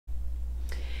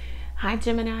Hi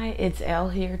Gemini, it's Elle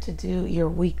here to do your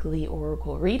weekly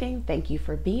oracle reading. Thank you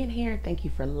for being here. Thank you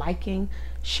for liking,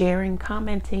 sharing,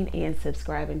 commenting, and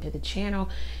subscribing to the channel.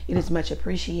 It is much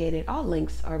appreciated. All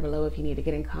links are below if you need to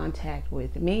get in contact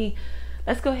with me.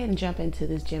 Let's go ahead and jump into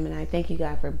this, Gemini. Thank you,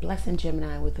 God, for blessing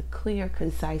Gemini with a clear,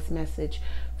 concise message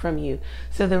from you.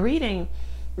 So the reading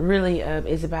really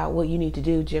is about what you need to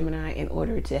do, Gemini, in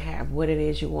order to have what it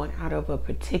is you want out of a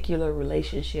particular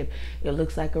relationship. It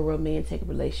looks like a romantic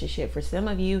relationship. For some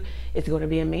of you, it's going to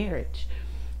be a marriage.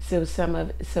 So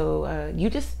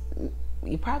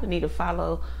you probably need to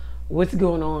follow what's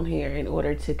going on here in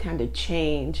order to kind of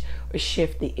change or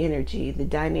shift the energy, the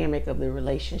dynamic of the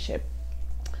relationship.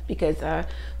 Because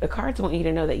the cards want you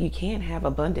to know that you can have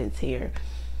abundance here.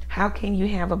 How can you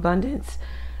have abundance?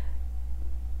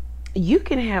 You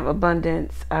can have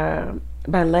abundance by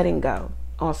letting go.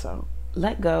 Also,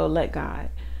 let go, let God.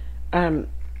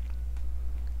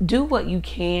 Do what you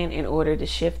can in order to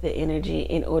shift the energy,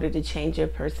 in order to change your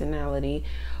personality,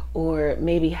 or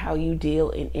maybe how you deal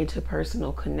in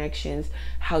interpersonal connections,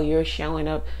 how you're showing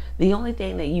up. The only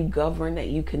thing that you govern, that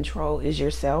you control, is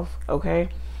yourself. Okay.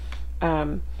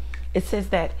 It says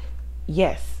that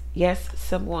yes,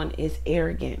 someone is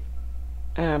arrogant,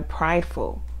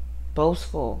 prideful,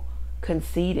 boastful,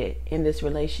 conceited in this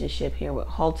relationship here, with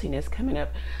haughtiness coming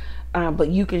up, but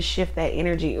you can shift that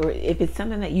energy, or if it's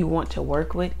something that you want to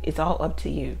work with, it's all up to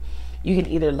you. You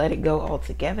can either let it go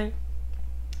altogether,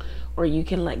 or you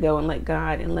can let go and let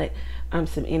God, and let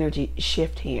some energy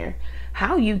shift here.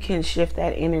 How you can shift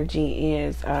that energy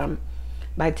is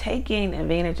by taking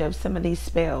advantage of some of these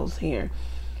spells here.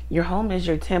 Your home is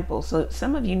your temple, so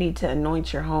some of you need to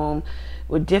anoint your home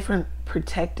with different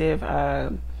protective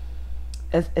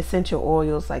essential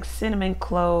oils like cinnamon,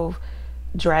 clove,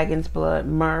 dragon's blood,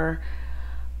 myrrh.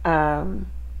 I'm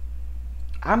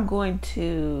going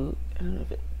to, I don't know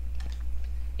if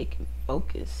it can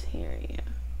focus here. Yeah,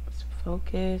 let's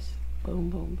focus. Boom,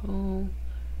 boom, boom.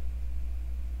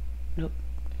 Nope,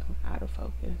 out of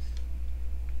focus.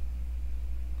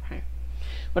 Okay.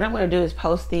 What I'm going to do is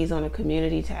post these on a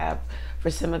community tab for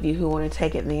some of you who want to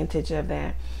take advantage of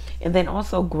that. And then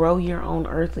also grow your own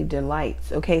earthly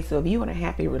delights. Okay, so if you want a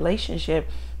happy relationship,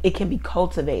 it can be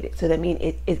cultivated. So that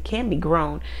means it can be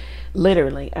grown,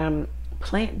 literally.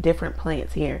 Plant different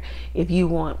plants here. If you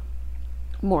want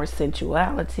more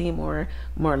sensuality, more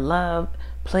love,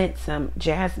 plant some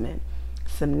jasmine,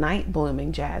 some night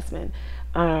blooming jasmine.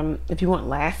 If you want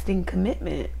lasting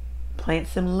commitment, plant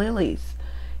some lilies.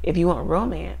 If you want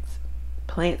romance,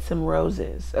 plant some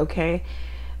roses. Okay.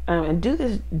 And do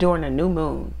this during a new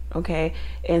moon, okay?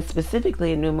 And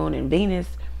specifically a new moon in Venus,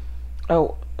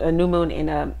 a new moon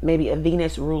in maybe a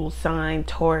Venus ruled sign,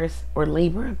 Taurus or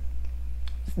Libra.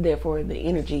 Therefore, the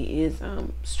energy is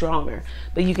stronger,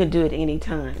 but you can do it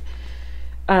anytime.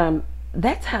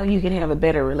 That's how you can have a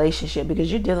better relationship, because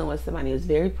you're dealing with somebody who's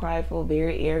very prideful,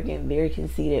 very arrogant, very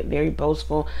conceited, very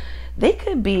boastful. This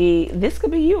could be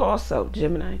you also,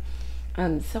 Gemini.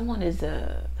 Someone is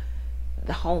the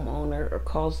homeowner, or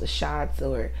calls the shots,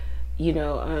 or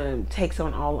takes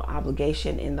on all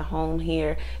obligation in the home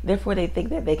here. Therefore, they think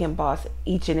that they can boss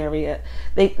each and every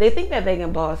they think that they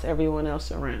can boss everyone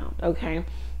else around. Okay,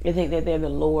 they think that they're the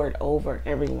lord over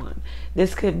everyone.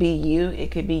 This could be you,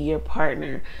 it could be your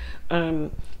partner.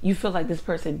 You feel like this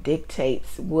person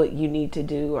dictates what you need to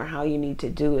do or how you need to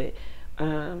do it.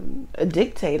 A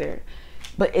dictator.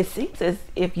 But it seems as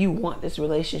if you want this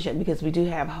relationship, because we do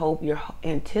have hope. You're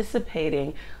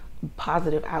anticipating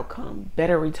positive outcome,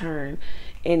 better return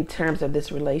in terms of this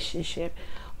relationship.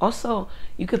 Also,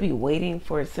 you could be waiting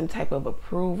for some type of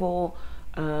approval,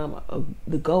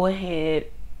 the go ahead,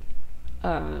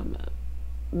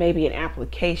 maybe an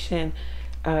application,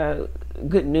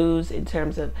 good news in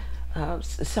terms of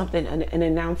something, an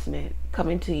announcement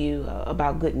coming to you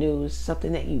about good news,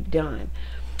 something that you've done.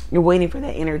 You're waiting for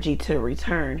that energy to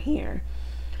return here.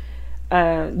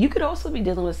 You could also be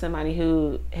dealing with somebody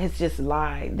who has just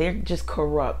lied. They're just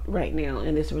corrupt right now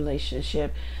in this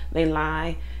relationship. They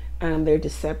lie. They're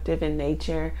deceptive in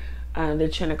nature. They're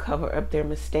trying to cover up their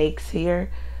mistakes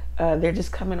here. They're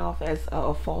just coming off as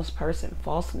a false person,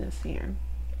 falseness here.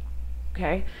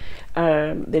 Okay.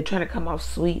 They're trying to come off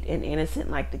sweet and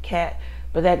innocent like the cat,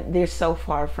 but that they're so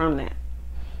far from that.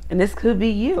 And this could be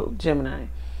you, Gemini.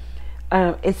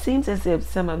 It seems as if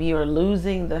some of you are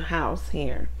losing the house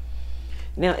here.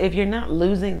 Now, if you're not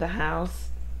losing the house,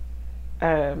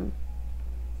 you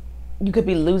could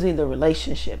be losing the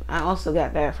relationship. I also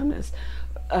got that from this.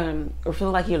 Or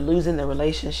feel like you're losing the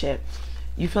relationship.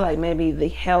 You feel like maybe the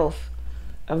health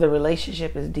of the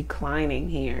relationship is declining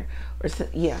here. Or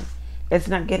yeah, it's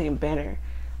not getting better.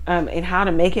 And how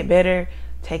to make it better,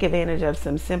 take advantage of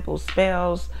some simple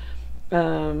spells.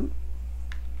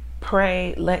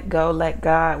 Pray, let go, let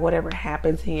God. Whatever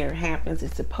happens here happens.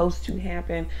 It's supposed to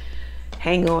happen.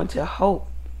 Hang on to hope,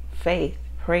 faith,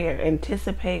 prayer.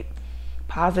 Anticipate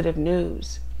positive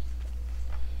news.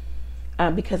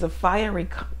 Because a fiery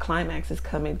climax is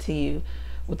coming to you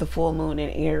with the full moon in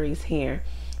Aries here.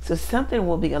 So something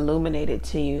will be illuminated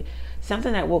to you.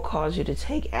 Something that will cause you to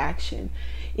take action.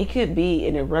 It could be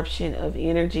an eruption of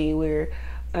energy where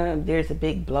there's a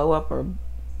big blow up or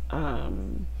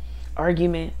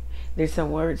argument. There's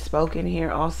some words spoken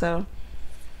here also.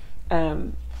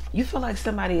 You feel like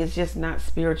somebody is just not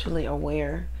spiritually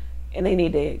aware and they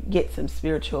need to get some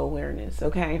spiritual awareness,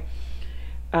 okay?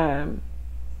 I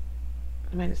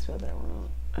might have spelled that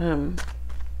wrong.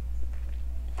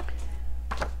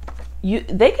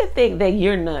 They could think that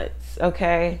you're nuts,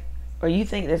 okay? Or you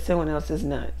think that someone else is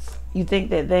nuts. You think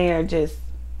that they are just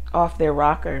off their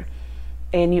rocker.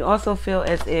 And you also feel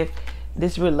as if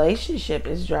this relationship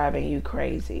is driving you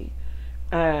crazy.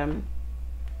 Yeah,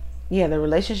 the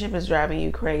relationship is driving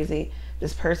you crazy.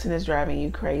 This person is driving you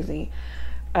crazy.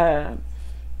 The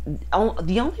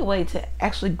only way to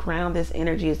actually ground this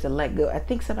energy is to let go. I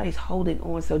think somebody's holding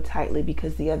on so tightly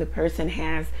because the other person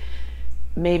has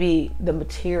maybe the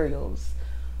materials.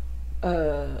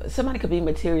 Somebody could be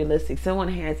materialistic. Someone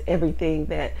has everything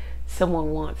that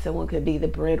someone wants. Someone could be the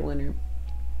breadwinner,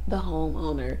 the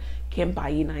homeowner, can buy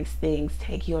you nice things,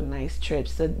 take you on nice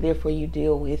trips. So therefore you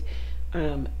deal with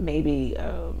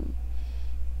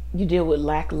you deal with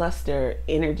lackluster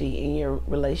energy in your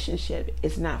relationship.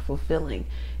 It's not fulfilling.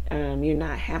 You're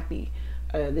not happy.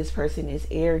 This person is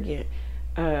arrogant.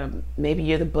 Maybe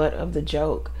you're the butt of the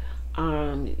joke.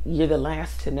 You're the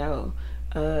last to know.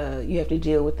 You have to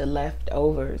deal with the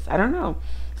leftovers. I don't know,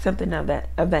 something of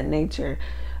that nature.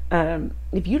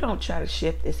 If you don't try to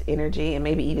shift this energy and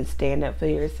maybe even stand up for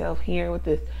yourself here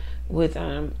with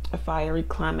a fiery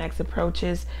climax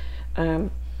approaches,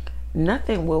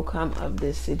 nothing will come of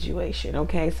this situation,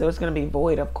 okay? So it's going to be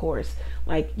void, of course.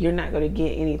 Like, you're not going to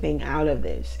get anything out of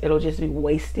this. It'll just be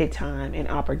wasted time and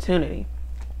opportunity.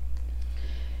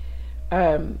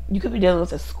 You could be dealing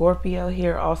with a Scorpio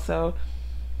here also.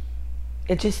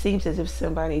 It just seems as if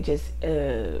somebody just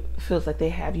feels like they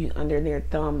have you under their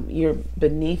thumb. You're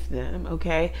beneath them,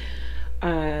 okay?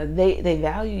 They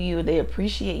value you, they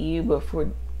appreciate you, but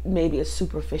for maybe a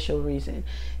superficial reason,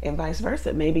 and vice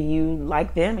versa. Maybe you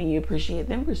like them and you appreciate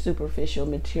them for superficial,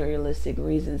 materialistic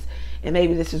reasons, and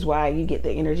maybe this is why you get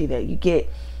the energy that you get.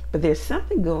 But there's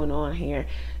something going on here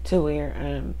to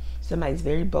where somebody's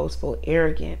very boastful,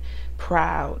 arrogant,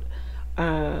 proud.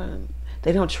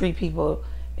 They don't treat people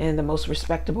in the most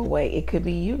respectable way. It could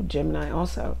be you, Gemini,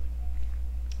 also.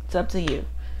 It's up to you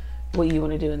what you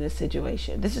want to do in this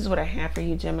situation. This is what I have for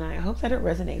you, Gemini. I hope that it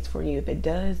resonates for you. If it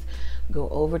does, go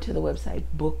over to the website,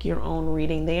 book your own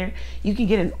reading there. You can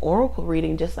get an oracle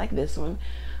reading just like this one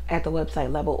at the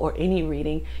website level, or any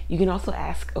reading. You can also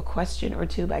ask a question or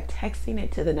two by texting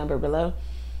it to the number below.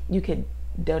 You could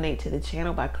donate to the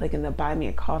channel by clicking the Buy Me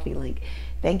a Coffee link.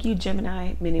 Thank you,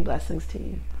 Gemini. Many blessings to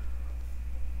you.